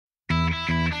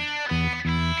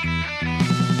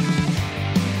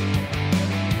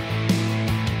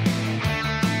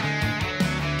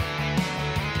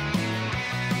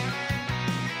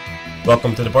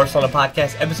Welcome to the Barcelona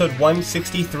Podcast, episode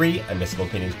 163, Unmissable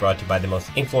Opinions brought to you by the most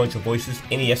influential voices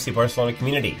in the FC Barcelona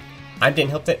community. I'm Dan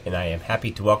Hilton, and I am happy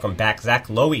to welcome back Zach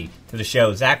Lowy to the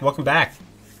show. Zach, welcome back.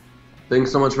 Thanks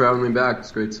so much for having me back.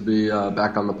 It's great to be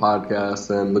back on the podcast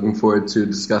and looking forward to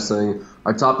discussing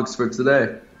our topics for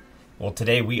today. Well,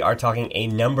 today we are talking a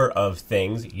number of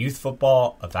things: youth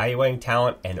football, evaluating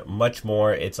talent, and much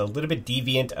more. It's a little bit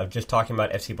deviant of just talking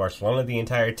about FC Barcelona the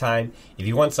entire time. If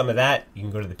you want some of that, you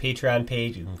can go to the Patreon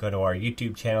page, you can go to our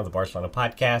YouTube channel, the Barcelona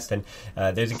Podcast, and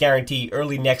there's a guarantee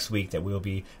early next week that we'll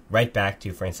be right back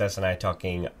to Frances and I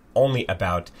talking only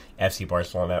about FC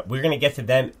Barcelona. We're going to get to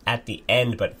them at the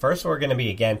end, but first we're going to be,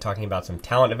 again, talking about some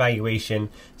talent evaluation,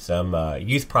 some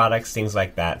youth products, things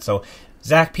like that. So,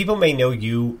 Zach, people may know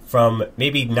you from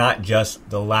maybe not just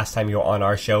the last time you were on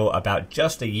our show about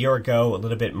just a year ago, a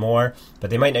little bit more,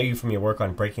 but they might know you from your work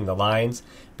on Breaking the Lines.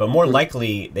 But more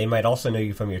likely, they might also know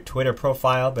you from your Twitter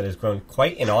profile that has grown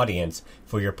quite an audience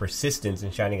for your persistence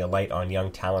in shining a light on young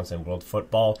talents in world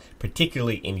football,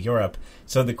 particularly in Europe.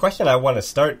 So the question I want to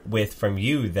start with from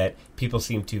you that people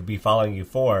seem to be following you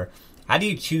for, how do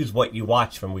you choose what you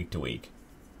watch from week to week?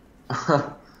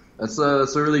 That's a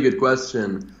really good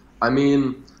question. I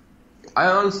mean,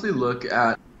 I tend to look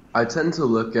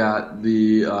at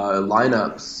the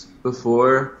lineups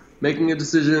before making a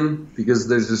decision because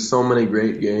there's just so many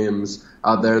great games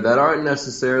out there that aren't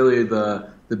necessarily the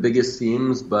biggest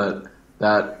teams, but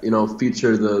that, you know,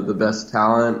 feature the best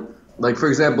talent. Like, for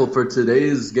example, for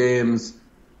today's games,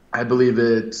 I believe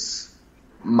it's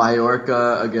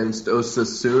Mallorca against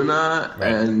Osasuna,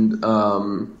 right. And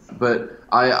but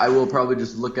I will probably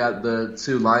just look at the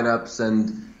two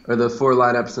lineups or the four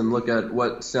lineups and look at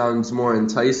what sounds more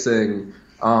enticing.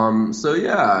 So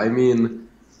yeah, I mean,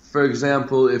 for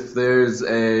example, if there's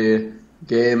a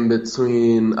game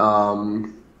between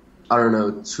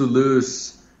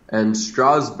Toulouse and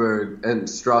Strasbourg,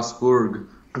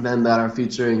 then that are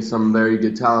featuring some very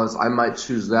good talents, I might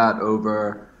choose that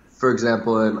over, for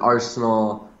example, an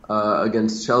Arsenal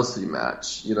against Chelsea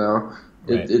match. You know,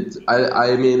 right.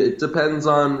 I mean, it depends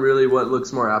on really what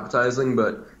looks more appetizing,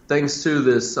 but thanks to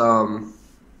this, the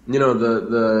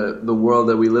world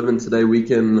that we live in today, we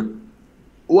can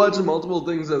watch multiple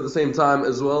things at the same time,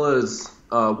 as well as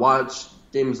watch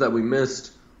games that we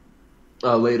missed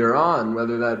later on,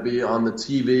 whether that be on the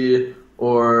TV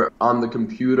or on the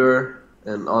computer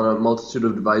and on a multitude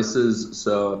of devices.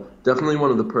 So definitely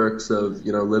one of the perks of,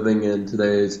 living in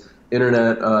today's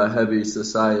internet-heavy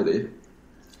society.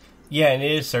 Yeah, and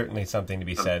it is certainly something to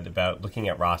be said about looking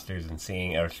at rosters and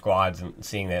seeing our squads and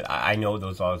seeing that I know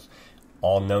those are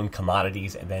all known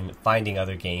commodities, and then finding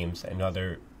other games and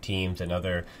other teams and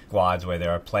other squads where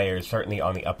there are players certainly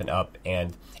on the up and up.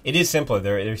 And it is simpler.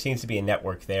 There seems to be a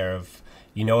network there of,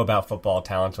 about football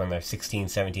talents when they're 16,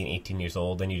 17, 18 years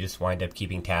old, and you just wind up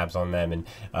keeping tabs on them. And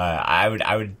I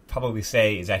would probably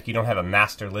say, Zach, you don't have a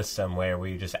master list somewhere where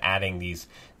you're just adding these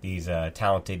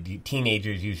talented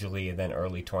teenagers usually, and then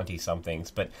early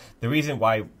 20-somethings. But the reason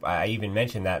why I even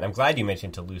mentioned that, and I'm glad you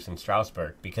mentioned Toulouse and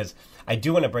Strasbourg, because I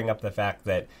do want to bring up the fact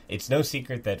that it's no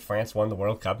secret that France won the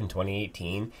World Cup in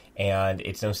 2018, and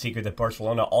it's no secret that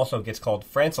Barcelona also gets called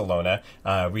Francelona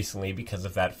recently because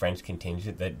of that French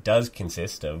contingent that does consist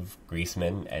of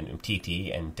Griezmann and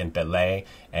Umtiti and Dembélé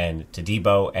and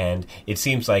Todibo, and it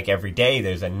seems like every day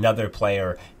there's another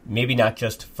player, maybe not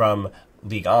just from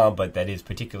Ligue 1, but that is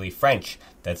particularly French,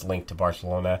 that's linked to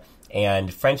Barcelona.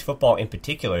 And French football in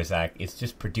particular, Zach, is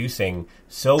just producing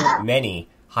so many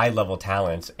high-level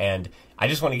talents. And I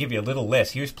just want to give you a little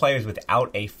list. Here's players without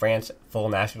a France full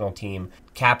national team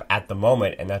cap at the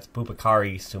moment, and that's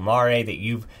Boubakary Soumaré that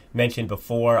you've mentioned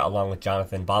before, along with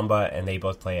Jonathan Bamba, and they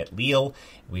both play at Lille.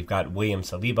 We've got William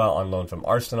Saliba on loan from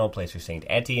Arsenal, plays for Saint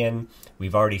Etienne.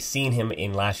 We've already seen him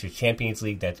in last year's Champions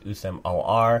League. That's Oussem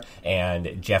Aouar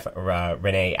and Jeff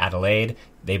René Adelaide.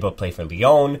 They both play for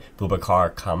Lyon.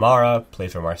 Boubacar Kamara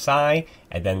plays for Marseille.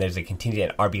 And then there's a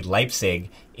contingent at RB Leipzig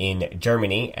in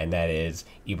Germany, and that is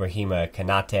Ibrahima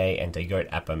Kanate and Dayot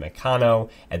Upamecano.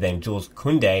 And then Jules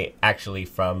Koundé, actually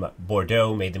from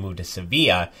Bordeaux, made the move to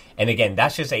Sevilla. And again,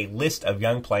 that's just a list of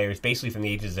young players, basically from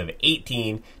the ages of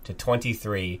 18 to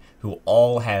 23, who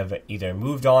all have either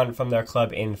moved on from their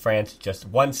club in France just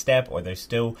one step, or they're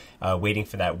still waiting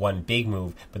for that one big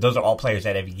move. But those are all players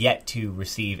that have yet to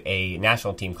receive a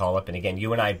national team call-up. And again,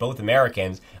 you and I, both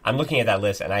Americans, I'm looking at that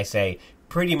list and I say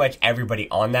pretty much everybody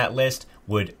on that list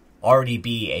would already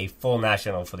be a full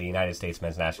national for the United States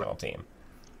men's national team.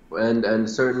 And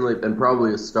certainly, and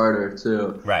probably a starter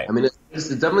too. Right. I mean, it's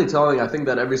definitely telling. I think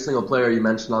that every single player you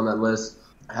mentioned on that list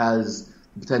has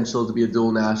potential to be a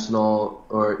dual national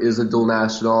or is a dual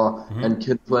national and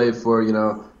can play for,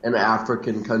 an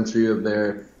African country of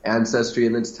their ancestry.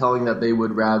 And it's telling that they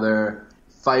would rather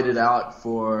fight it out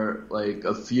for like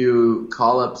a few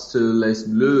call-ups to Les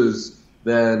Bleus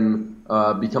than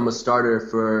become a starter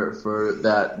for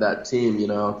that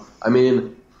team, I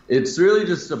mean, it's really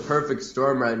just a perfect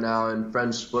storm right now in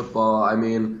French football. I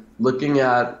mean, looking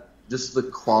at just the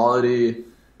quality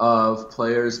of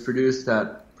players produced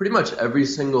at pretty much every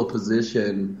single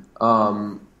position,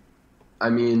 I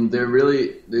mean, they're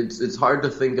really it's hard to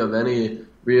think of any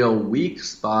real weak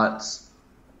spots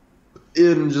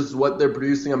in just what they're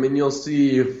producing. I mean, you'll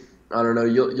see, I don't know,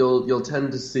 you'll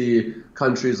tend to see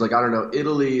countries like, I don't know,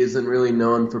 Italy isn't really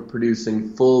known for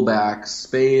producing fullbacks.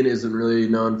 Spain isn't really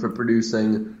known for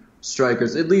producing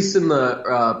strikers, at least in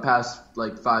the past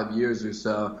like 5 years or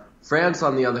so. France,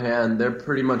 on the other hand, they're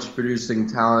pretty much producing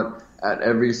talent at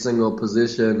every single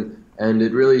position, and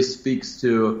it really speaks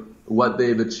to what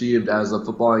they've achieved as a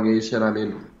footballing nation. I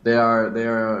mean, they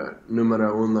are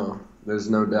numero uno. There's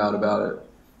no doubt about it.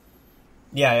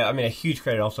 Yeah, I mean, a huge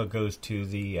credit also goes to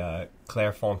the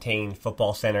Clairefontaine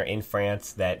Football Center in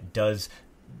France that does,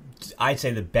 I'd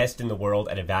say, the best in the world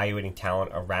at evaluating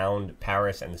talent around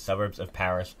Paris and the suburbs of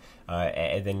Paris.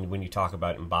 And then when you talk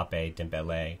about Mbappe,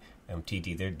 Dembele,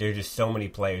 Titi, there are just so many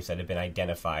players that have been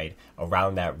identified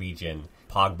around that region.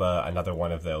 Pogba, another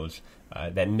one of those,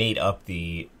 that made up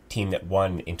the team that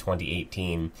won in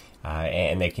 2018,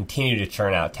 and they continue to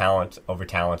churn out talent over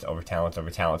talent over talent over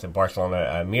talent. And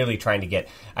Barcelona merely trying to get,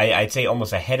 I'd say,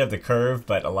 almost ahead of the curve,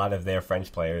 but a lot of their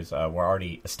French players were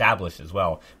already established as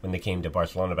well when they came to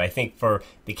Barcelona. But I think for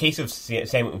the case of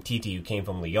Samuel Umtiti, who came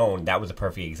from Lyon, that was a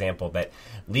perfect example that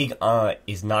Ligue 1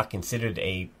 is not considered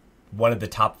one of the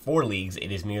top 4 leagues.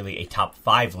 It is merely a top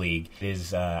 5 league. It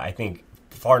is, I think,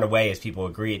 far and away, as people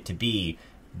agree it to be,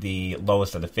 the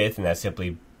lowest of the 5th, and that's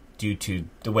simply due to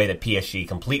the way that PSG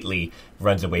completely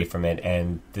runs away from it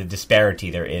and the disparity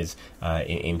there is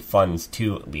in funds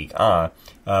to Ligue 1.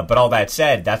 But all that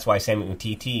said, that's why Samuel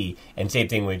Umtiti, and same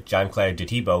thing with Jean-Claire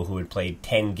Dutibo, who had played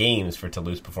 10 games for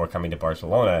Toulouse before coming to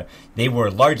Barcelona, they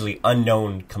were largely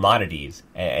unknown commodities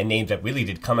and names that really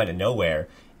did come out of nowhere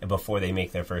before they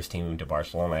make their first team to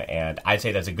Barcelona. And I'd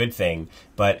say that's a good thing,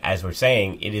 but as we're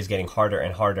saying, it is getting harder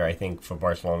and harder, I think, for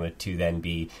Barcelona to then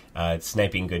be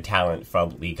sniping good talent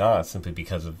from Ligue 1 simply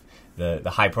because of the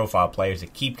high-profile players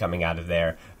that keep coming out of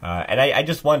there. And I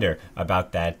just wonder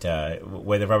about that,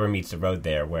 where the rubber meets the road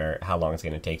there, how long it's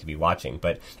going to take to be watching.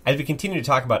 But as we continue to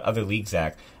talk about other leagues,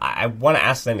 Zach, I want to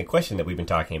ask then the question that we've been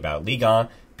talking about. Ligue 1,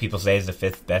 people say, is the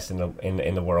 5th best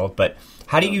in the world, but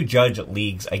how do you judge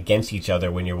leagues against each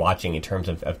other when you're watching in terms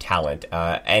of talent?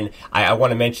 And I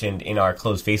want to mention in our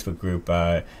closed Facebook group,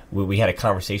 we had a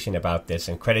conversation about this,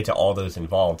 and credit to all those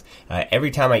involved. Every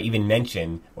time I even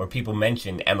mention, or people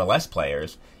mention MLS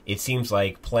players, it seems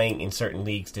like playing in certain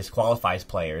leagues disqualifies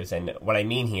players. And what I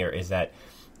mean here is that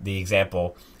the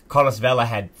example, Carlos Vela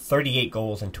had 38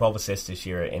 goals and 12 assists this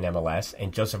year in MLS,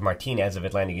 and Joseph Martinez of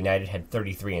Atlanta United had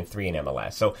 33 and 3 in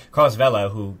MLS. So Carlos Vela,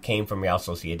 who came from Real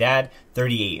Sociedad,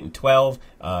 38 and 12,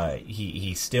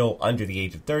 he's still under the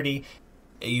age of 30.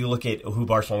 You look at who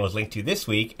Barcelona was linked to this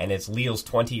week, and it's Lille's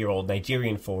 20-year-old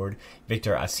Nigerian forward,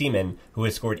 Victor Osimehn, who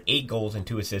has scored 8 goals and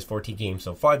 2 assists, 14 games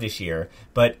so far this year.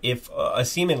 But if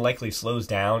Osimehn likely slows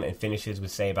down and finishes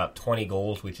with, say, about 20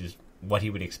 goals, which is what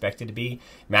he would expect it to be,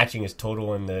 matching his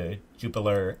total in the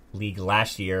Jupiler League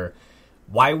last year,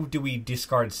 why do we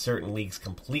discard certain leagues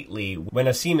completely when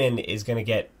Osimehn is going to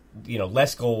get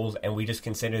less goals, and we just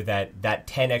consider that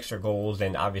 10 extra goals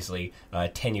and obviously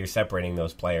 10 years separating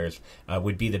those players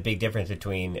would be the big difference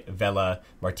between Vela,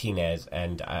 Martinez,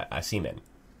 and Osimehn?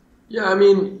 Yeah, I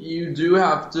mean, you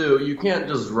can't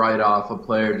just write off a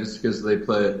player just because they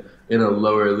play in a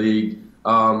lower league.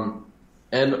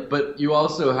 But you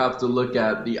also have to look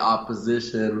at the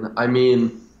opposition. I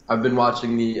mean, I've been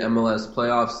watching the MLS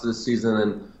playoffs this season,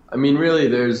 and I mean, really,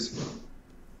 there's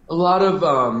a lot of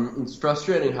it's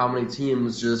frustrating how many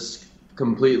teams just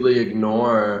completely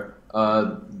ignore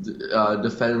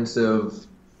defensive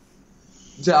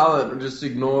talent, or just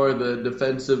ignore the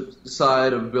defensive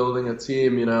side of building a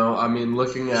team. I mean,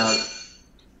 looking at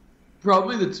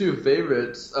probably the 2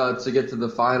 favorites to get to the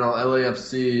final,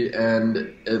 LAFC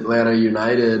and Atlanta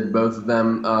United, both of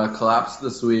them collapsed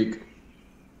this week.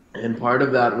 And part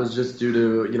of that was just due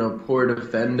to, poor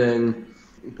defending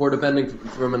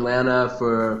from Atlanta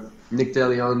for Nick De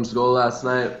Leon's goal last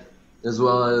night, as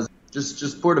well as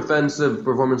just poor defensive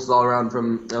performances all around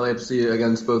from LAFC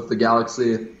against both the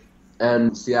Galaxy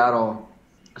and Seattle.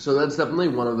 So that's definitely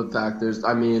one of the factors.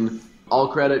 I mean, all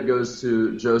credit goes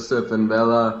to Joseph and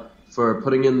Vela for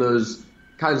putting in those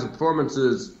kinds of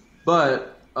performances.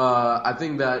 But I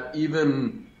think that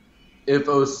even if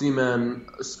Osimhen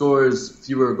scores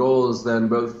fewer goals than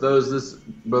both those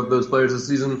players this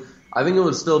season, I think it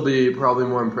would still be probably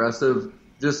more impressive,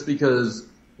 just because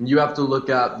you have to look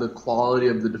at the quality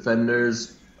of the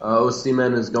defenders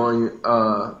Osimhen is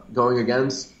going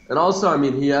against, and also, I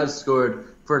mean, he has scored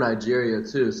for Nigeria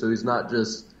too, so he's not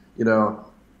just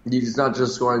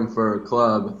scoring for a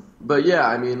club. But yeah,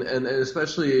 I mean, and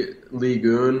especially Ligue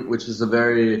 1, which is a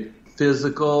very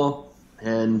physical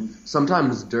and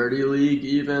sometimes dirty league.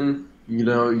 Even you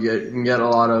can get a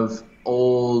lot of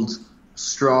old,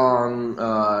 strong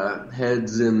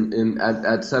heads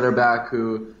at center back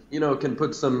who can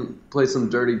play some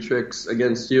dirty tricks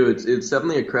against you. It's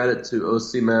definitely a credit to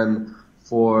Osimhen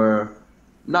for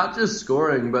not just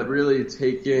scoring, but really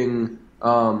taking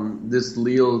this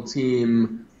Lille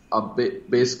team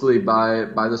basically by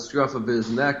the scruff of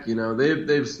his neck. They've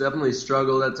definitely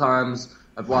struggled at times.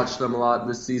 I've watched them a lot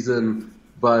this season,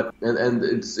 but and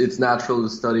it's natural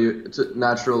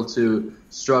to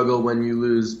struggle when you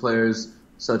lose players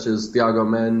such as Thiago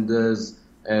Mendes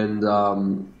and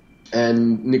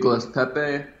Nicolas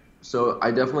Pepe. So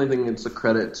I definitely think it's a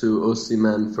credit to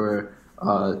Osimhen for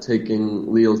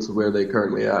taking Lille to where they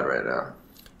currently at right now.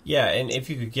 Yeah, and if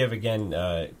you could give, again,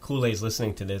 Kool-Aid's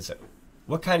listening to this,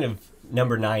 what kind of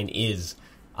number 9 is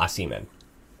Osimhen?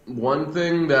 One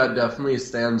thing that definitely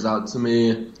stands out to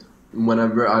me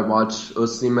whenever I watch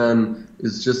Osimhen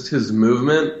is just his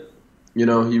movement.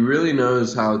 He really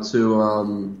knows how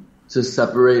to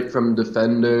separate from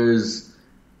defenders,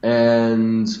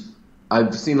 and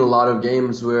I've seen a lot of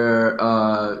games where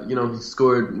he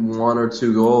scored 1 or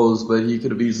 2 goals, but he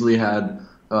could have easily had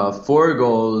 4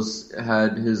 goals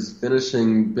had his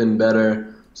finishing been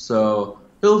better. So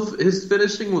his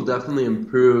finishing will definitely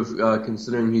improve,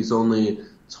 considering he's only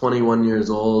 21 years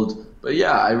old. But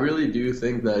yeah, I really do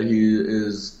think that he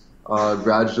is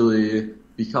gradually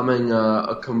becoming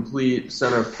a complete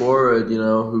center forward,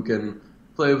 who can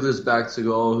play with his back to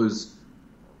goal, who's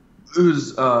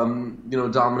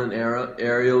dominant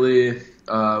aerially.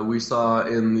 We saw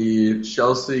in the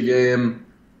Chelsea game,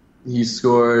 he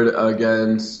scored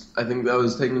against, I think that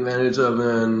was taking advantage of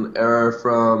an error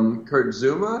from Kurt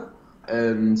Zouma,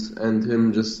 and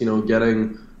him just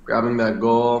grabbing that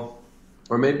goal.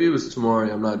 Or maybe it was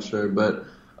Tomori, I'm not sure. But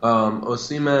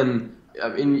Osimhen, I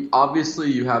mean, obviously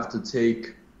you have to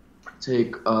take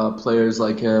players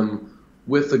like him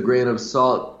with a grain of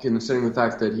salt, considering the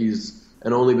fact that he's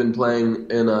only been playing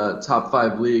in a top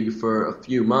 5 league for a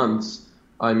few months.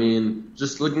 I mean,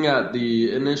 just looking at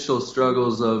the initial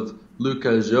struggles of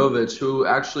Luka Jovic, who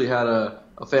actually had a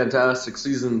fantastic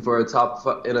season for in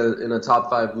a top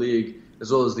 5 league,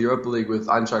 as well as the Europa League with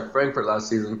Eintracht Frankfurt last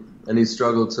season, and he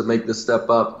struggled to make the step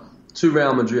up to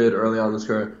Real Madrid early on in his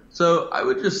career. So I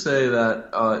would just say that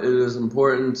it is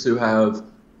important to have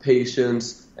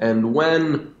patience, and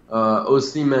when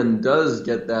Osimhen does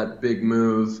get that big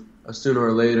move, sooner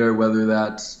or later, whether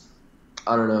that's,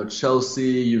 I don't know,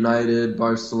 Chelsea, United,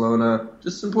 Barcelona,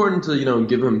 just important to,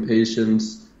 give him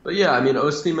patience. But yeah, I mean,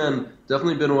 Osimhen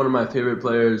definitely been one of my favorite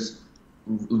players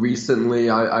recently.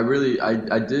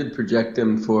 I did project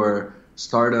him for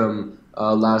stardom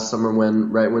last summer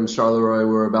when Charleroi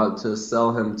were about to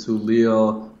sell him to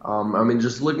Lille. I mean,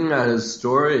 just looking at his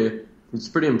story, it's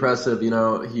pretty impressive.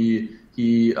 He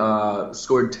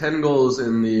scored 10 goals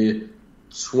in the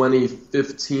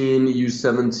 2015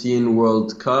 U17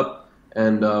 World Cup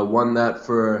and won that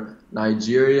for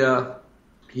Nigeria.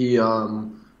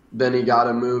 Then he got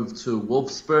a move to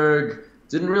Wolfsburg.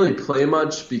 Didn't really play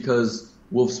much because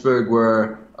Wolfsburg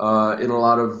were in a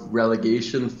lot of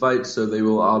relegation fights, so they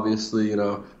will obviously,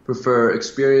 prefer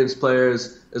experienced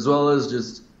players, as well as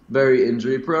just very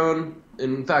injury prone.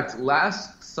 In fact,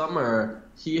 last summer,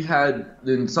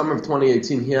 in summer of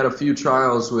 2018, he had a few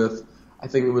trials with, I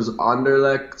think it was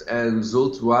Anderlecht and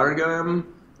Zulte Waregem,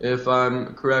 if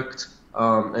I'm correct.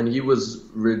 And he was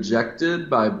rejected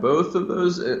by both of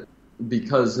those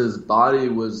because his body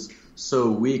was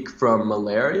so weak from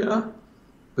malaria.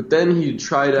 But then he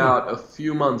tried out a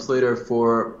few months later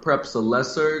for perhaps a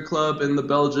lesser club in the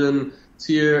Belgian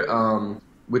tier,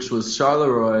 which was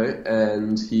Charleroi,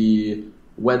 and he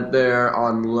went there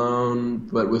on loan,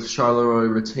 but with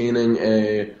Charleroi retaining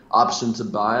a option to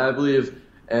buy, I believe.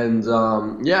 And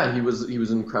he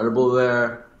was incredible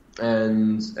there,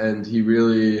 and he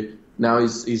really, now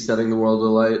he's setting the world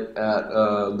alight at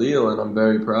Lille, and I'm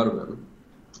very proud of him.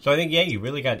 So I think, you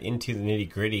really got into the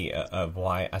nitty-gritty of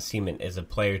why Osimhen is a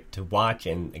player to watch,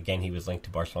 and again, he was linked to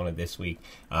Barcelona this week.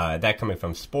 That coming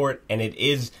from Sport, and it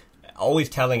is always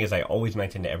telling, as I always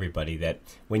mention to everybody, that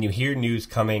when you hear news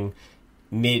coming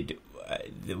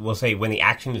we'll say when the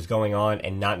action is going on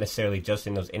and not necessarily just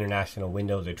in those international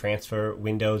windows or transfer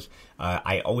windows,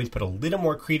 I always put a little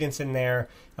more credence in there.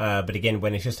 But again,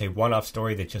 when it's just a one-off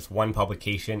story that just one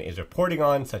publication is reporting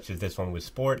on, such as this one with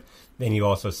Sport, then you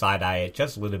also side-eye it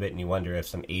just a little bit and you wonder if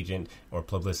some agent or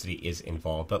publicity is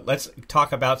involved. But let's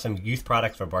talk about some youth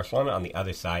products for Barcelona on the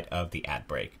other side of the ad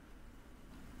break.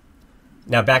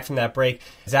 Now, back from that break,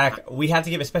 Zach, we have to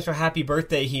give a special happy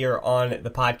birthday here on the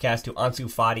podcast to Ansu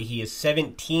Fati. He is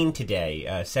 17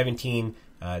 today. 17,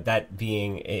 that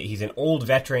being, he's an old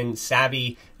veteran,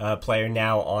 savvy player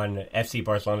now on FC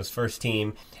Barcelona's first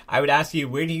team. I would ask you,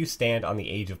 where do you stand on the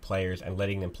age of players and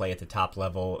letting them play at the top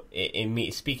level?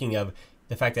 Speaking of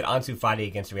the fact that Ansu Fati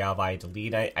against Real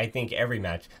Valladolid, I think every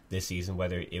match this season,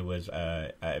 whether it was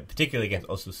particularly against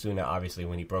Osasuna, obviously,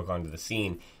 when he broke onto the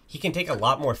scene, he can take a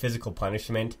lot more physical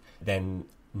punishment than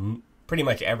pretty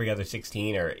much every other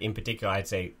 16, or in particular, I'd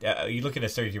say, you look at a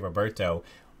Sergio Roberto,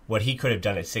 what he could have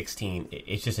done at 16,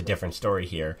 it's just a different story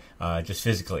here, just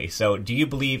physically. So do you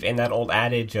believe in that old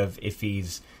adage of if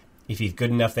he's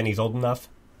good enough, then he's old enough?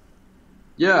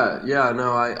 Yeah,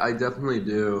 no, I definitely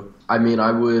do. I mean,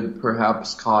 I would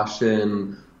perhaps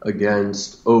caution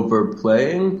against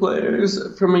overplaying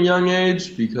players from a young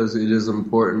age, because it is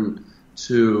important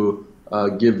to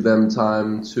give them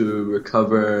time to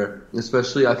recover.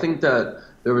 Especially, I think that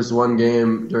there was one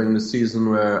game during the season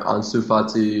where Ansu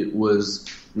Fati was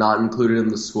not included in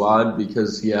the squad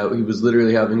because he was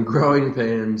literally having growing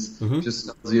pains. Mm-hmm. Just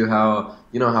tells you how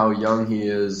young he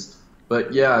is.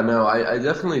 But yeah, no, I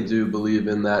definitely do believe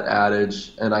in that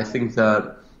adage, and I think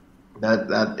that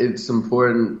it's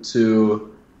important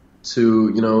to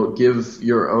give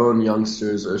your own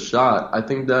youngsters a shot. I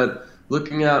think that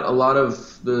looking at a lot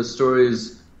of the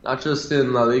stories, not just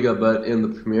in La Liga but in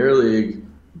the Premier League,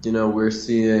 we're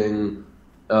seeing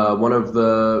one of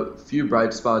the few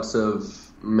bright spots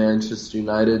of Manchester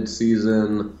United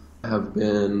season have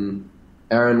been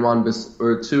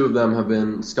two of them have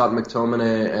been Scott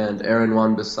McTominay and Aaron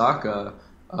Wan-Bissaka.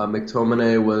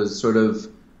 McTominay was sort of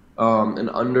an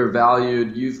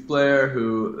undervalued youth player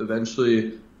who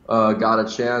eventually got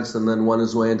a chance and then won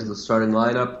his way into the starting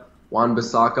lineup.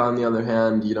 Wan-Bissaka, on the other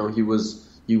hand,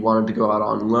 he wanted to go out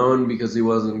on loan because he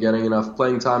wasn't getting enough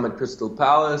playing time at Crystal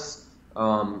Palace.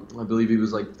 I believe he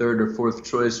was like third or fourth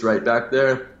choice right back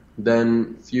there.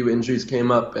 Then a few injuries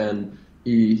came up and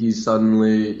he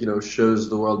suddenly, shows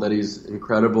the world that he's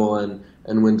incredible and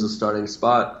wins a starting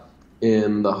spot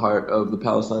in the heart of the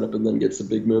Palace lineup and then gets a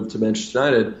big move to Manchester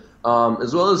United.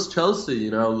 As well as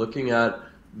Chelsea, looking at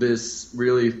this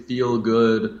really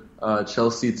feel-good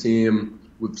Chelsea team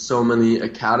with so many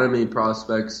academy made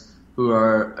prospects who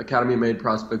are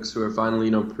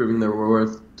finally, proving their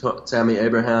worth. Tammy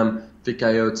Abraham,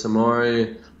 Fikayo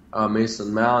Tomori,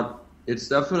 Mason Mount. It's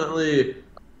definitely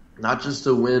not just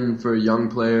a win for young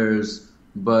players,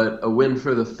 but a win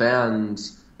for the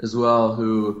fans as well,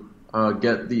 who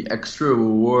get the extra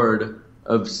reward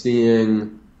of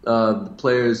seeing the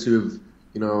players who've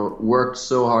worked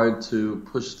so hard to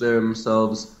push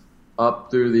themselves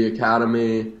up through the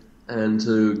academy and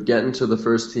to get into the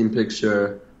first team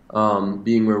picture,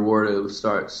 being rewarded with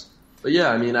starts. But yeah,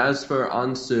 I mean, as for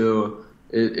Ansu,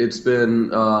 it's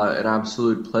been an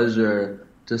absolute pleasure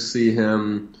to see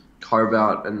him carve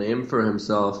out a name for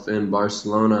himself in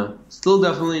Barcelona. Still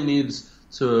definitely needs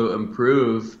to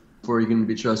improve before he can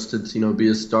be trusted to, be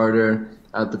a starter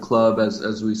at the club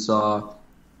as we saw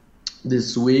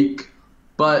this week.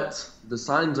 But the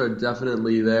signs are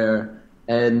definitely there.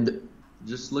 And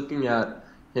just looking at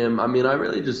him, I mean, I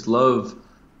really just love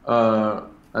the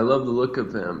look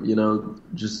of him,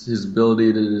 just his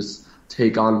ability to just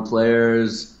take on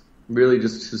players, really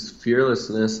just his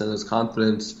fearlessness and his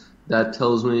confidence. That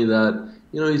tells me that,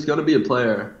 he's going to be a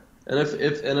player. And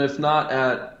if not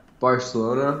at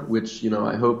Barcelona, which,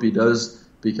 I hope he does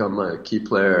become a key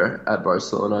player at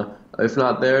Barcelona, if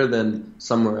not there, then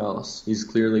somewhere else. He's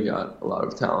clearly got a lot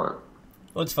of talent.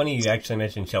 Well, it's funny you actually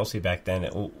mentioned Chelsea back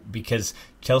then, because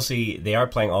Chelsea, they are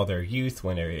playing all their youth,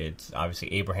 when it's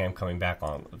obviously Abraham coming back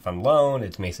from loan,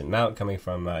 it's Mason Mount coming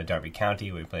from Derby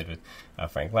County, we played with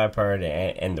Frank Lampard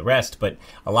and the rest, but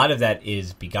a lot of that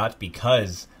is begot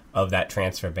because of that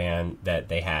transfer ban that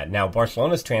they had. Now,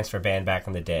 Barcelona's transfer ban back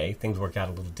in the day, things worked out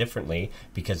a little differently,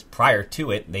 because prior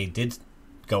to it, they did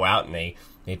go out and they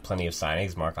made plenty of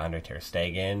signings, Marc-Andre Ter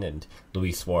Stegen and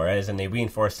Luis Suarez, and they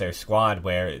reinforced their squad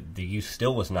where the youth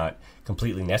still was not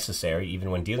completely necessary,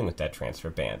 even when dealing with that transfer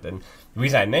ban. And the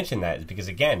reason I mention that is because,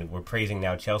 again, we're praising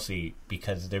now Chelsea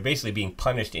because they're basically being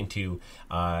punished into,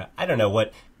 I don't know,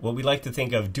 what we like to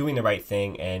think of doing the right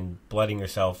thing and blooding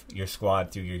your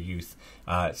squad through your youth.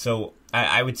 So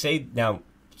I would say now,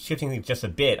 shifting things just a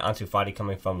bit, Ansu Fati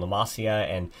coming from La Masia,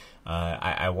 and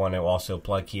I want to also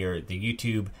plug here the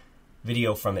YouTube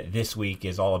video from it this week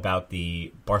is all about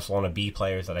the Barcelona B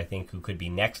players that I think who could be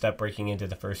next up breaking into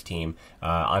the first team.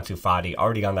 Ansu Fati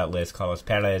already on that list, Carlos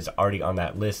Perez already on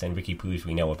that list, and Ricky Puig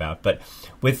we know about. But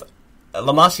with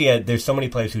La Masia, there's so many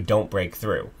players who don't break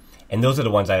through. And those are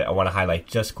the ones I want to highlight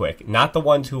just quick. Not the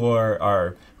ones who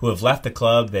who have left the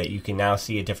club that you can now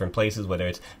see at different places, whether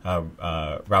it's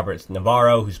Robert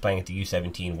Navarro, who's playing at the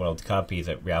U17 World Cup. He's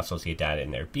at Real Sociedad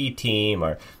in their B team,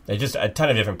 or there's just a ton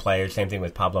of different players. Same thing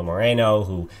with Pablo Moreno,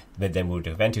 who then moved to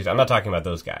Juventus. I'm not talking about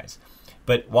those guys.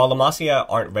 But while La Masia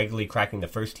aren't regularly cracking the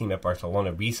first team at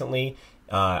Barcelona recently,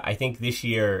 I think this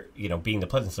year, being the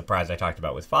pleasant surprise I talked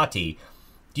about with Fati,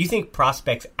 do you think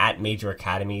prospects at major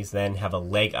academies then have a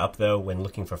leg up, though, when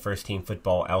looking for first-team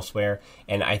football elsewhere?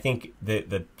 And I think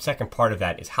the second part of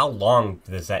that is how long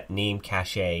does that name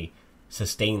cachet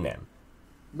sustain them?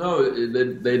 No,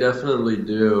 they definitely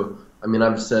do. I mean,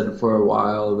 I've said for a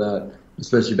while that,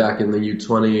 especially back in the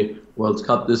U20 World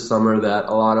Cup this summer, that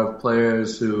a lot of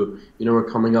players who, were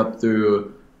coming up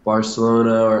through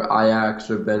Barcelona or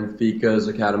Ajax or Benfica's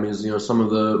academies, some of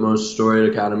the most storied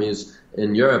academies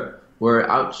in Europe, were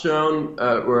outshone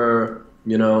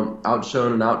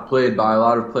and outplayed by a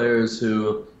lot of players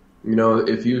who,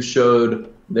 if you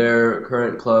showed their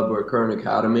current club or current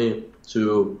academy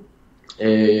to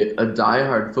a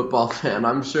diehard football fan,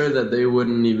 I'm sure that they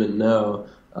wouldn't even know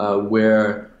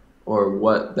where or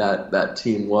what that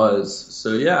team was.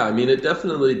 So yeah, I mean, it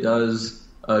definitely does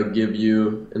give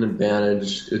you an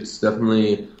advantage. It's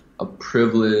definitely a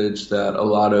privilege that a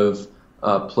lot of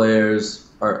players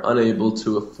are unable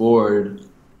to afford.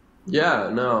 Yeah,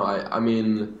 no, I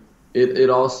mean, it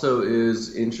also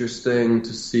is interesting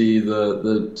to see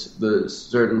the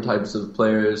certain types of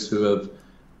players who have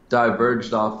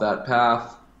diverged off that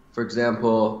path. For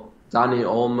example, Dani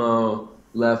Olmo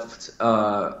left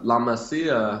La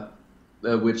Masia,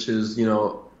 which is,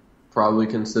 probably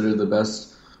considered the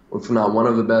best, or if not one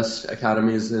of the best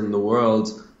academies in the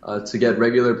world, to get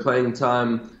regular playing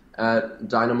time at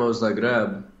Dynamo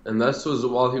Zagreb. And this was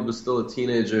while he was still a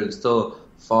teenager and still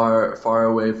far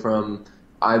away from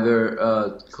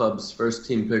either club's first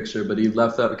team picture. But he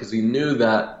left that because he knew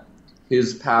that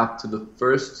his path to the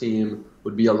first team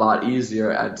would be a lot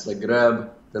easier at Zagreb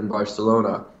than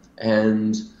Barcelona.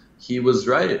 And he was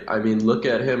right. I mean, look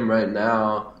at him right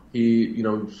now. He,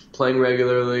 playing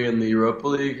regularly in the Europa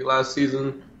League last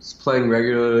season. He's playing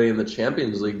regularly in the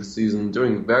Champions League this season,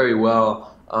 doing very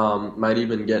well. Might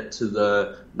even get to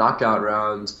the knockout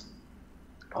rounds.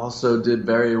 Also did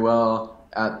very well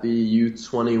at the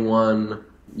U21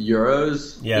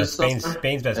 Euros. Yeah,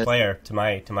 Spain's best player to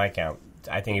my count.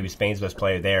 I think he was Spain's best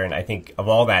player there, and I think of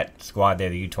all that squad there,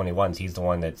 the U21s, he's the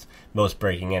one that's most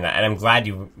breaking in. And I'm glad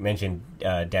you mentioned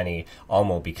Dani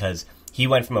Olmo, because he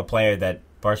went from a player that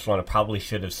Barcelona probably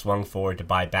should have swung forward to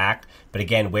buy back. But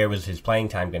again, where was his playing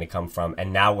time going to come from?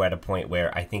 And now we're at a point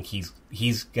where I think he's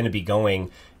going to be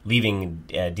leaving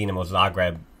Dinamo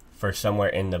Zagreb for somewhere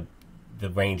in the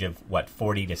range of,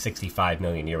 40 to 65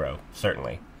 million euro,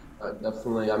 certainly.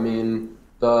 Definitely. I mean,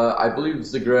 I believe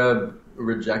Zagreb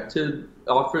rejected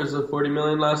offers of 40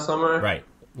 million last summer. Right.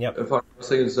 Yep. If I'm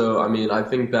saying so, I mean, I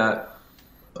think that,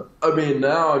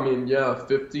 yeah,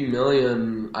 50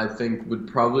 million, I think, would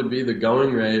probably be the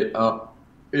going rate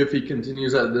if he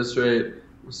continues at this rate.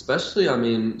 Especially, I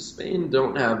mean, Spain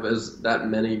don't have that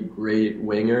many great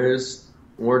wingers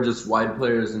or just wide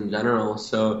players in general.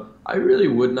 So I really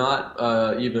would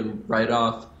not even write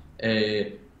off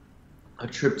a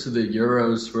trip to the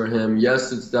Euros for him.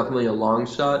 Yes, it's definitely a long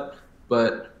shot,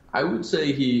 but I would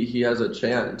say he has a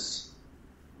chance.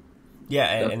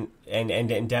 Yeah, and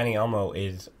Dani Olmo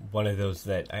is one of those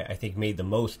that I think made the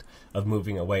most of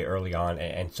moving away early on,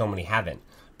 and so many haven't.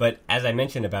 But as I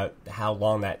mentioned about how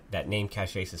long that name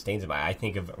cachet sustains him, I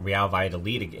think of Real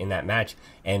Valladolid in that match,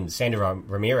 and Sandro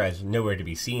Ramirez nowhere to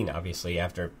be seen, obviously,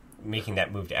 after making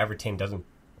that move to Everton, doesn't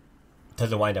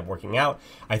wind up working out.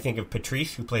 I think of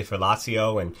Patrice, who plays for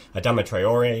Lazio, and Adama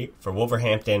Traore for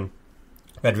Wolverhampton,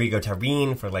 Rodrigo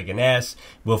Tarín for Leganés,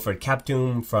 Wilfred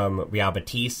Kaptoum from Real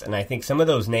Betis, and I think some of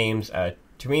those names,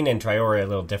 Turina and Traore are a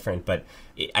little different, but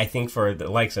I think for the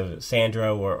likes of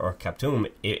Sandro or Kaptoum,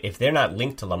 if they're not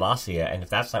linked to La Masia, and if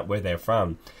that's not where they're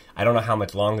from, I don't know how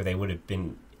much longer they would have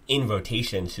been in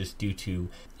rotations just due to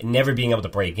never being able to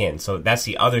break in. So that's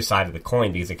the other side of the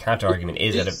coin, because the counter argument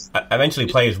is that eventually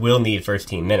players will need first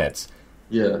team minutes.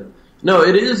 Yeah, no,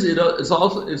 it is. It's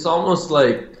almost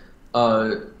like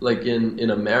in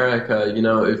America,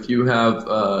 if you have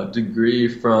a degree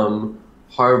from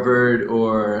Harvard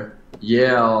or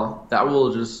Yale, that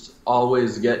will just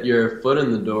always get your foot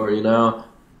in the door,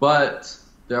 But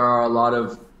there are a lot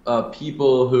of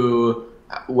people who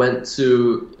went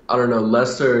to,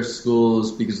 lesser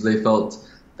schools because they felt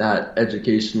that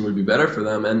education would be better for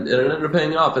them, and it ended up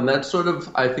paying off. And that's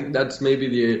I think that's maybe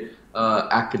the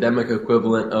academic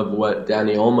equivalent of what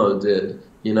Dani Olmo did,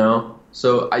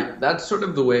 So that's sort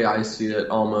of the way I see it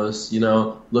almost,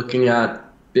 looking at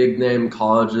big name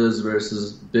colleges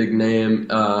versus big name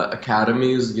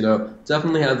academies,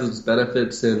 definitely has its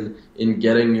benefits in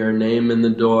getting your name in the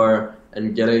door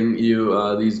and getting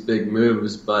you these big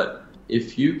moves. But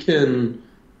if you can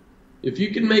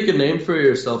make a name for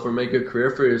yourself or make a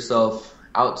career for yourself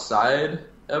outside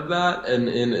of that and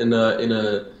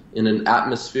in an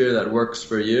atmosphere that works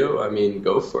for you, I mean,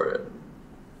 go for it.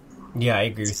 Yeah, I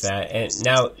agree with that. And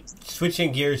now,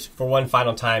 switching gears for one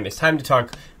final time, it's time to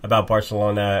talk about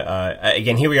Barcelona.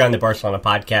 Again, here we are on the Barcelona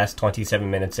Podcast,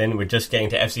 27 minutes in. We're just getting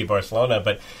to FC Barcelona,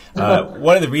 but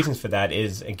one of the reasons for that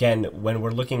is, again, when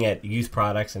we're looking at youth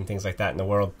products and things like that in the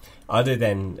world, other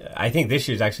than, I think this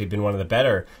year's actually been one of the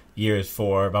better years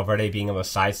for Valverde being able to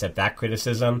sidestep that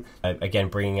criticism. Again,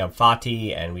 bringing up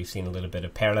Fati, and we've seen a little bit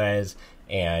of Perez.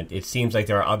 And it seems like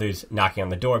there are others knocking on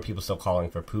the door, people still calling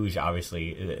for Puig,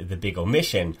 obviously, the big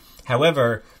omission.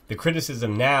 However, the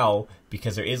criticism now,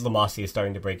 because there is La Masia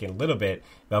starting to break in a little bit,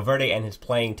 Valverde and his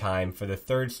playing time for the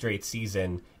third straight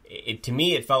season, to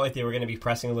me, it felt like they were going to be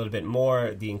pressing a little bit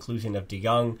more. The inclusion of De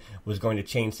Jong was going to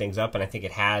change things up, and I think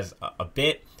it has a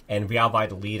bit. And Real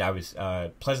Valladolid, I was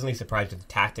pleasantly surprised with the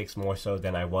tactics more so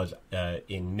than I was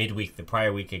in midweek, the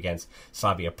prior week against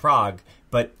Slavia Prague.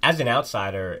 But as an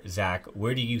outsider, Zach,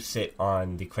 where do you sit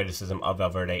on the criticism of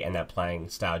Valverde and that playing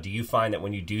style? Do you find that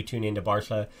when you do tune into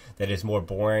Barca, that it's more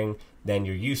boring than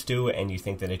you're used to, and you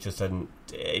think that it just doesn't?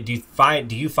 Do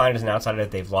you find as an outsider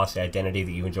that they've lost the identity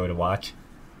that you enjoy to watch?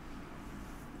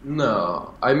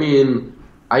 No, I mean,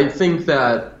 I think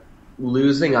that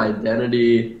losing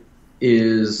identity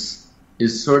is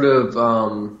sort of.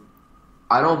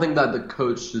 I don't think that the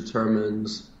coach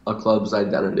determines a club's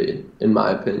identity, in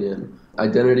my opinion.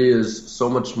 Identity is so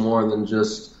much more than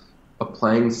just a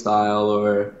playing style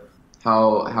or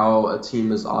how a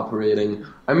team is operating.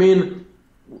 I mean,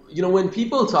 when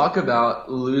people talk about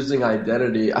losing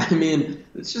identity, I mean,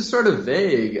 it's just sort of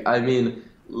vague. I mean,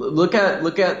 look at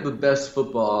the best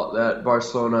football that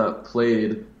Barcelona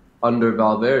played under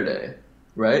Valverde,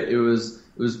 right? It was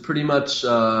pretty much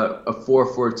a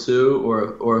 4-4-2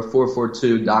 or a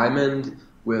 4-4-2 diamond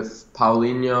with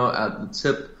Paulinho at the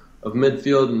tip of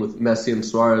midfield and with Messi and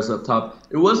Suarez up top.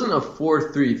 It wasn't a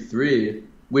 4-3-3,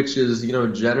 which is,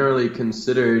 generally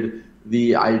considered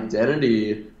the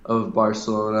identity of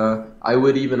Barcelona. I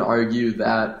would even argue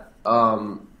that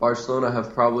Barcelona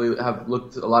have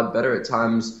looked a lot better at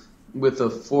times with a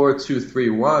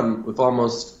 4-2-3-1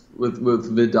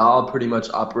 with Vidal pretty much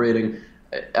operating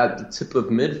at the tip of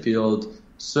midfield.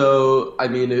 So, I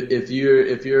mean, if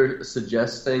you're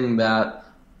suggesting that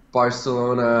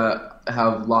Barcelona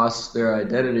have lost their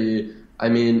identity, I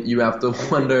mean, you have to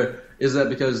wonder, is that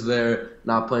because they're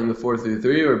not playing the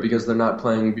 4-3-3 or because they're not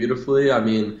playing beautifully? I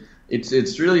mean,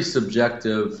 it's really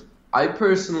subjective. I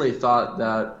personally thought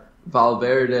that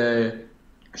Valverde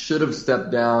should have stepped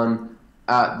down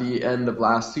at the end of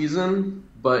last season,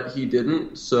 but he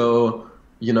didn't. So,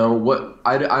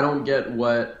 I don't get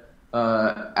what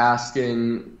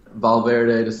asking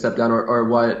Valverde to step down or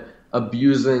what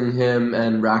abusing him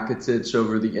and Rakitic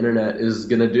over the internet is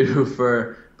going to do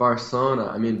for Barcelona.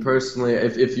 I mean, personally,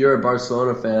 if you're a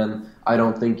Barcelona fan, I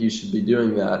don't think you should be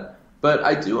doing that. But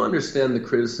I do understand the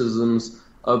criticisms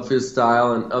of his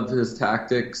style and of his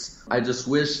tactics. I just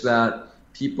wish that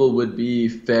people would be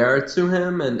fair to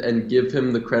him and give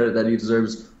him the credit that he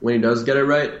deserves when he does get it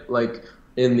right. Like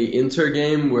in the Inter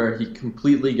game where he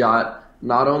completely got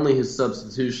not only his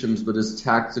substitutions but his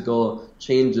tactical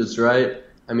changes right.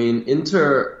 I mean,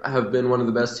 Inter have been one of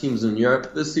the best teams in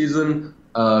Europe this season.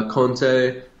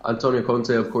 Antonio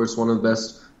Conte, of course, one of the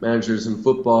best managers in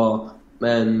football.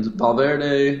 And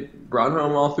Valverde brought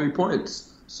home all 3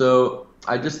 points. So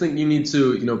I just think you need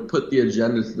to, put the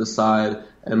agenda to the side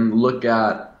and look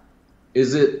at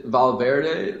is it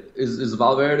Valverde? Is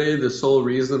Valverde the sole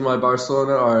reason why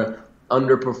Barcelona are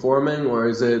underperforming, or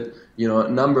is it, a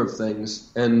number of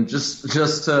things? And just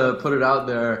to put it out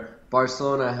there,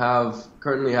 Barcelona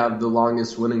currently have the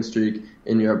longest winning streak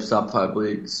in Europe's top 5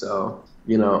 leagues. So,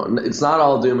 it's not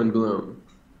all doom and gloom.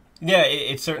 Yeah,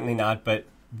 it's certainly not. But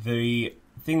the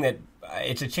thing that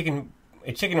it's a chicken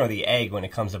or the egg when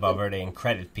it comes to Valverde and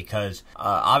credit, because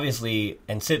obviously,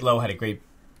 and Sid Lowe had a great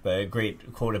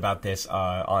quote about this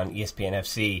on ESPN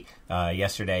FC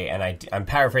yesterday, and I'm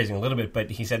paraphrasing a little bit, but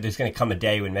he said there's going to come a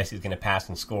day when Messi's going to pass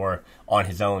and score on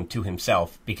his own to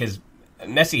himself, because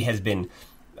Messi has been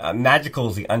magical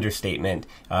is the understatement,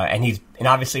 and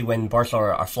obviously when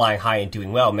Barcelona are flying high and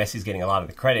doing well, Messi's getting a lot of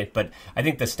the credit. But I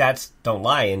think the stats don't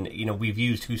lie, and we've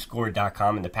used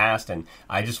WhoScored.com in the past, and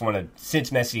I just want to, since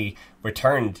Messi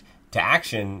returned to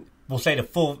action, we'll say the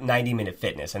full 90-minute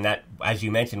fitness, and that, as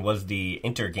you mentioned, was the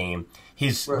Inter game.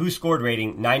 His WhoScored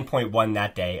rating 9.1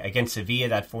 that day against Sevilla,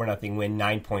 that 4-0 win,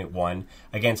 9.1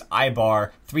 against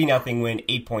Eibar, 3-0 win,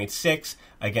 8.6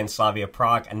 against Slavia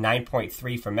Prague, a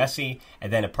 9.3 for Messi,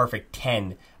 and then a perfect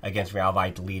 10 against Real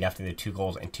Valladolid after the 2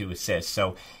 goals and 2 assists.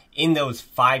 So in those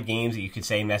 5 games that you could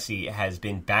say Messi has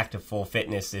been back to full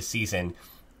fitness this season,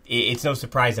 it's no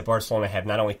surprise that Barcelona have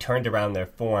not only turned around their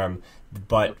form,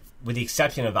 but with the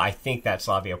exception of, I think, that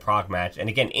Slavia Prague match. And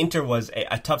again, Inter was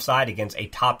a tough side against a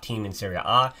top team in Serie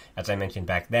A, as I mentioned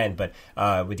back then. But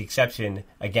with the exception,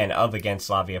 again, of against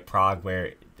Slavia Prague,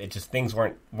 where things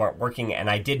weren't working. And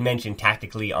I did mention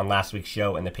tactically on last week's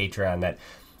show and the Patreon that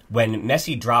when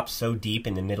Messi drops so deep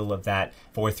in the middle of that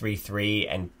 4-3-3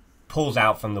 and pulls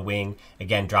out from the wing,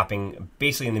 again, dropping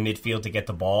basically in the midfield to get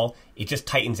the ball, it just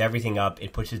tightens everything up.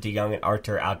 It pushes De Jong and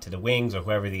Arthur out to the wings, or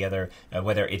whoever the other,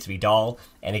 whether it's Vidal.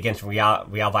 And against Real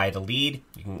Valladolid,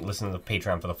 you can listen to the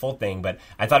Patreon for the full thing, but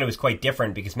I thought it was quite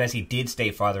different because Messi did stay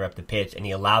farther up the pitch, and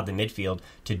he allowed the midfield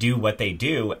to do what they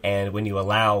do. And when you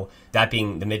allow that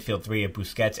being the midfield 3 of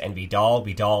Busquets and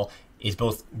Vidal is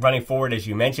both running forward, as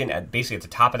you mentioned, basically at the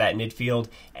top of that midfield,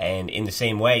 and in the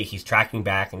same way, he's tracking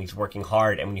back and he's working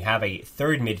hard. And when you have a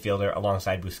third midfielder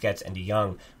alongside Busquets and De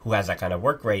Jong, who has that kind of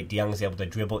work rate, De Jong is able to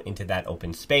dribble into that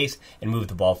open space and move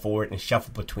the ball forward and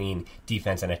shuffle between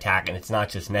defense and attack. And it's not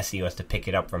just Messi who has to pick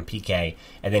it up from Piqué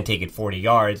and then take it 40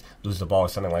 yards, lose the ball or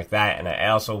something like that. And I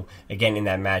also, again, in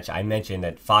that match, I mentioned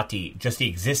that Fati, just the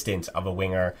existence of a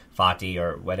winger, Fati,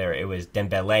 or whether it was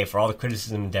Dembélé, for all the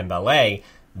criticism of Dembélé,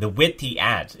 the width he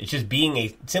adds, it's just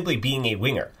simply being a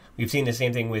winger. We've seen the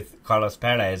same thing with Carlos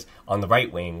Perez on the right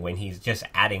wing when he's just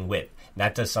adding width.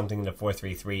 That does something in the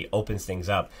 4-3-3, opens things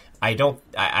up.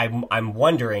 I'm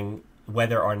wondering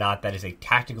whether or not that is a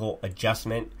tactical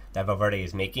adjustment that Valverde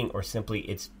is making, or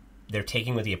simply they're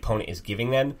taking what the opponent is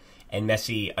giving them. And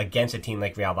Messi, against a team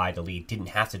like Real Valladolid, didn't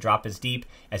have to drop as deep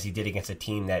as he did against a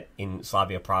team that in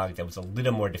Slavia Prague that was a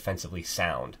little more defensively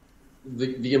sound.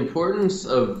 The importance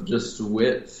of just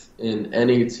width in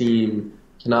any team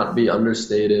cannot be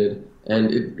understated,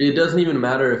 and it doesn't even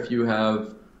matter if you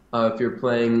have if you're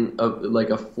playing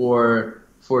like a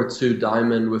 4-4-2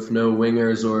 diamond with no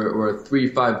wingers, or a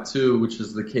 3-5-2, which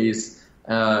is the case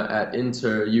at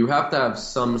Inter. You have to have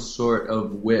some sort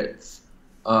of width,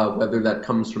 whether that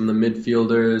comes from the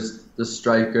midfielders, the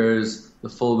strikers, the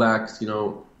fullbacks,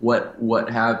 what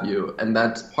have you, and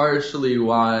that's partially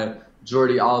why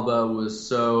Jordi Alba was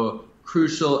so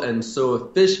crucial and so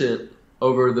efficient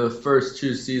over the first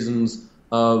 2 seasons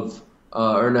of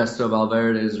Ernesto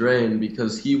Valverde's reign,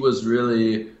 because he was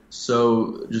really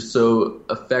so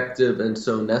effective and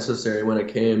so necessary when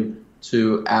it came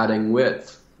to adding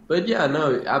width. But yeah,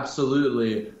 no,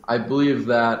 absolutely. I believe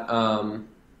that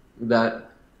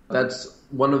that's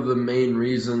one of the main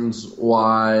reasons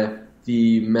why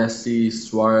the Messi,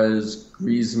 Suarez,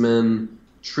 Griezmann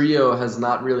trio has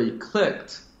not really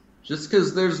clicked, just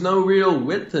because there's no real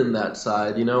width in that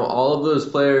side. All of those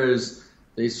players,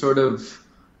 they sort of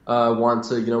want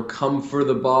to, come for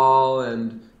the ball,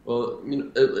 and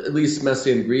at least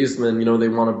Messi and Griezmann, they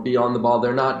want to be on the ball.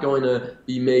 They're not going to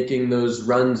be making those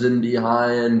runs in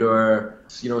behind or,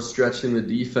 stretching the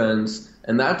defense,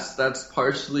 and that's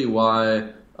partially why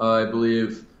I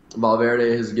believe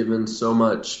Valverde has given so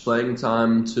much playing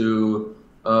time to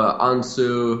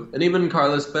Ansu, and even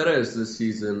Carlos Perez this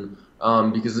season,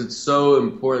 because it's so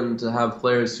important to have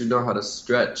players who know how to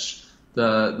stretch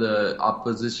the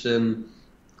opposition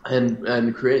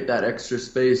and create that extra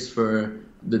space for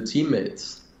the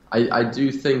teammates. I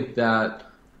do think that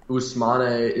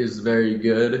Osimehn is very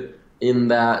good in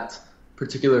that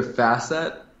particular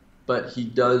facet, but he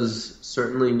does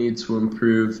certainly need to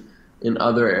improve in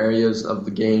other areas of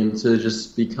the game to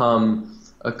just become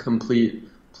a complete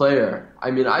player.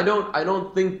 I mean, I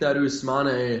don't think that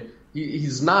Osimhen,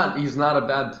 he's not a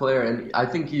bad player, and I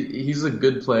think he's a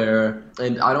good player,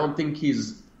 and I don't think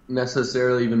he's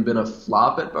necessarily even been a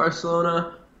flop at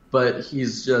Barcelona, but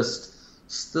he's just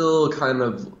still kind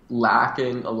of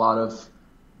lacking a lot of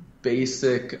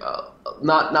basic,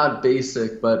 not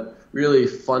basic, but really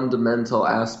fundamental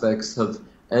aspects of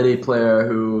any player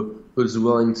who's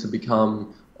willing to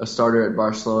become a starter at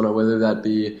Barcelona, whether that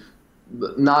be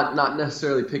not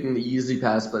necessarily picking the easy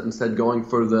pass, but instead going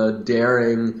for the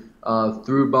daring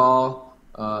through ball.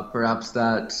 Perhaps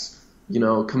that's,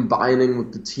 combining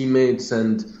with the teammates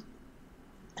and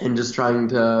just trying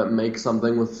to make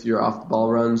something with your off the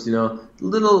ball runs.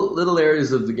 Little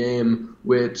areas of the game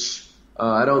which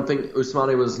I don't think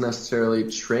Osimhen was necessarily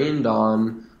trained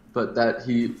on, but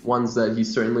ones that he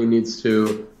certainly needs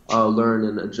to learn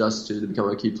and adjust to become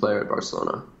a key player at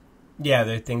Barcelona. Yeah,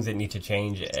 there are things that need to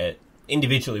change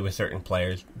individually with certain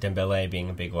players, Dembele being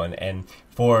a big one. And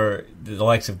for the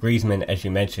likes of Griezmann, as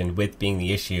you mentioned, with being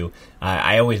the issue,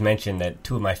 I always mention that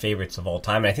two of my favorites of all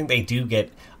time, and I think they do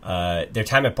get, their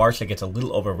time at Barca gets a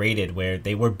little overrated, where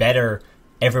they were better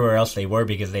everywhere else they were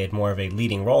because they had more of a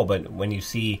leading role. But when you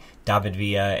see David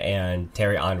Villa and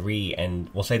Thierry Henry, and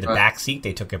we'll say the back seat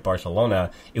they took at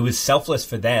Barcelona, it was selfless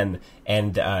for them.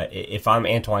 And if I'm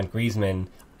Antoine Griezmann,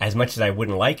 as much as I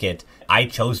wouldn't like it, I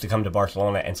chose to come to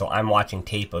Barcelona, and so I'm watching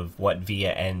tape of what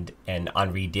Villa and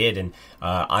Henry did. And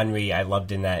Henry, I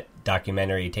loved in that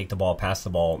documentary, Take the Ball, Pass the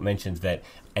Ball, mentions that,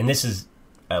 and this is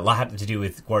a lot to do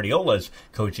with Guardiola's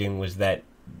coaching, was that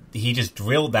he just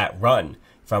drilled that run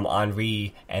from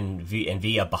Henry and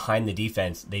Villa behind the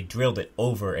defense. They drilled it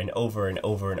over and over and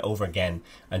over and over again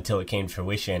until it came to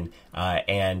fruition.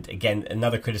 And again,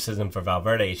 another criticism for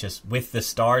Valverde is just with the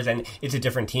stars, and it's a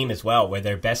different team as well, where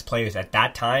their best players at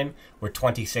that time were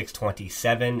 26,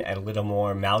 27, and a little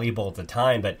more malleable at the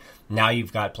time. But now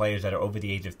you've got players that are over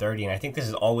the age of 30, and I think this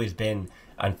has always been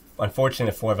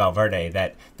unfortunate for Valverde,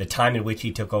 that the time in which he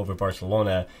took over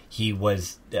Barcelona, he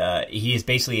is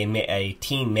basically a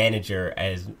team manager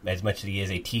as much as he is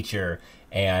a teacher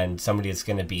and somebody that's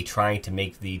going to be trying to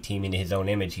make the team into his own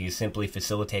image. He is simply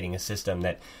facilitating a system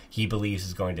that he believes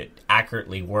is going to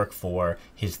accurately work for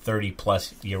his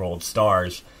 30-plus-year-old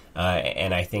stars.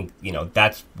 And I think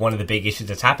that's one of the big issues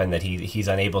that's happened, that he's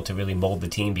unable to really mold the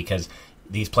team because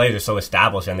these players are so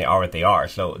established and they are what they are.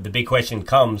 So the big question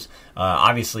comes,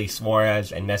 obviously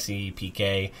Suarez and Messi,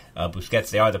 Piqué,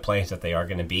 Busquets, they are the players that they are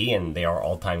going to be, and they are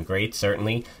all-time greats,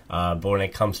 certainly. But when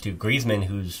it comes to Griezmann,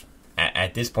 who's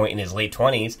at this point in his late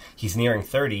 20s, he's nearing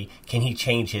 30. Can he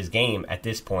change his game at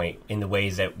this point in the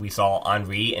ways that we saw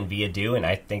Henry and Villa do? And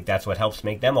I think that's what helps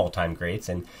make them all-time greats.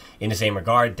 And in the same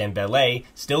regard, Dembele,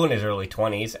 still in his early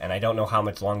 20s, and I don't know how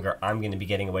much longer I'm going to be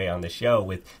getting away on the show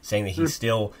with saying that he's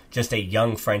still just a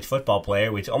young French football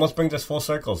player, which almost brings us full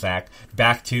circle, Zach,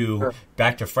 back to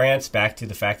France, back to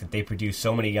the fact that they produce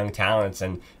so many young talents,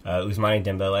 and Ousmane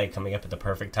Dembele coming up at the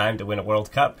perfect time to win a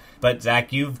World Cup. But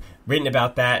Zach, you've written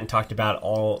about that and talked about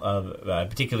all of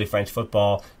particularly French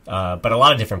football, but a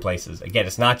lot of different places. Again,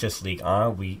 it's not just Ligue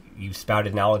 1. You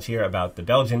spouted knowledge here about the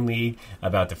Belgian League,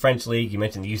 about the French League. You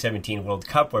mentioned the U17 World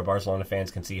Cup, where Barcelona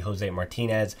fans can see Jose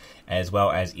Martinez, as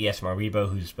well as ES Maribo,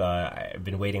 who's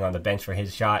been waiting on the bench for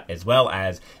his shot, as well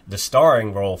as the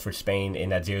starring role for Spain in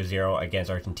that 0-0 against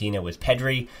Argentina was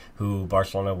Pedri, who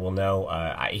Barcelona will know.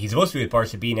 He's supposed to be with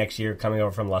Barca B next year, coming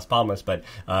over from Las Palmas, but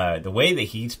the way that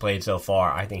he's played so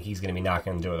far, I think he's going to be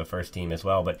knocking on the door of the first team as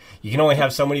well. But you can only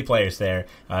have so many players there,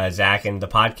 Zach, and the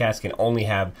podcast can only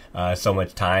have so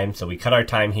much time. So we cut our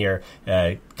time here,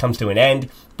 comes to an end.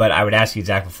 But I would ask you,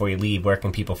 Zach, before you leave, where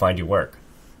can people find your work?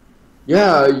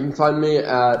 Yeah, you can find me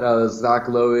at Zach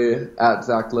Lowy, at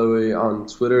Zach Lowy on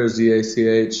Twitter,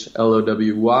 ZACHLOWY,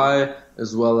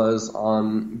 as well as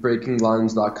on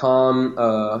BreakingLines.com,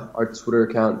 our Twitter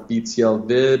account,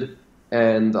 BTLVid,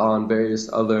 and on various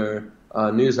other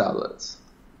news outlets.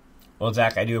 Well,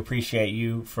 Zach, I do appreciate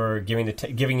you for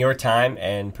giving your time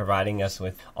and providing us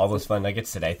with all those fun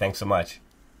nuggets today. Thanks so much.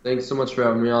 Thanks so much for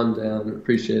having me on, Dan.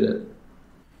 Appreciate it.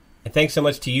 And thanks so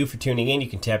much to you for tuning in. You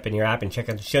can tap in your app and check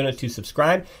out the show notes to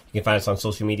subscribe. You can find us on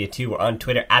social media too. We're on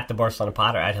Twitter at the Barcelona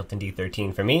Pod, or at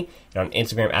HiltonD13 for me, and on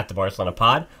Instagram at the Barcelona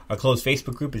Pod. Our closed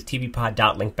Facebook group is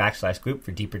TBPod.link/group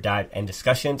for deeper dive and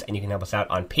discussions, and you can help us out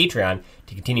on Patreon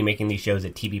to continue making these shows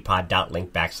at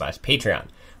TBPod.link/Patreon.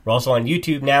 We're also on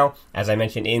YouTube now, as I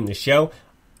mentioned in the show,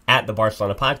 at the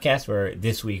Barcelona Podcast, where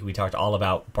this week we talked all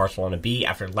about Barcelona B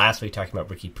after last week talking about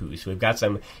Ricky Poo. So we've got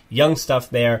some young stuff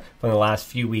there from the last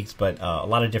few weeks, but a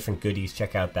lot of different goodies.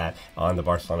 Check out that on the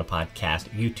Barcelona Podcast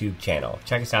YouTube channel.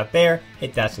 Check us out there,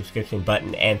 hit that subscription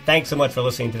button, and thanks so much for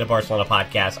listening to the Barcelona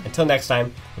Podcast. Until next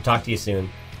time, we'll talk to you soon,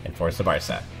 and Forza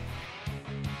Barca.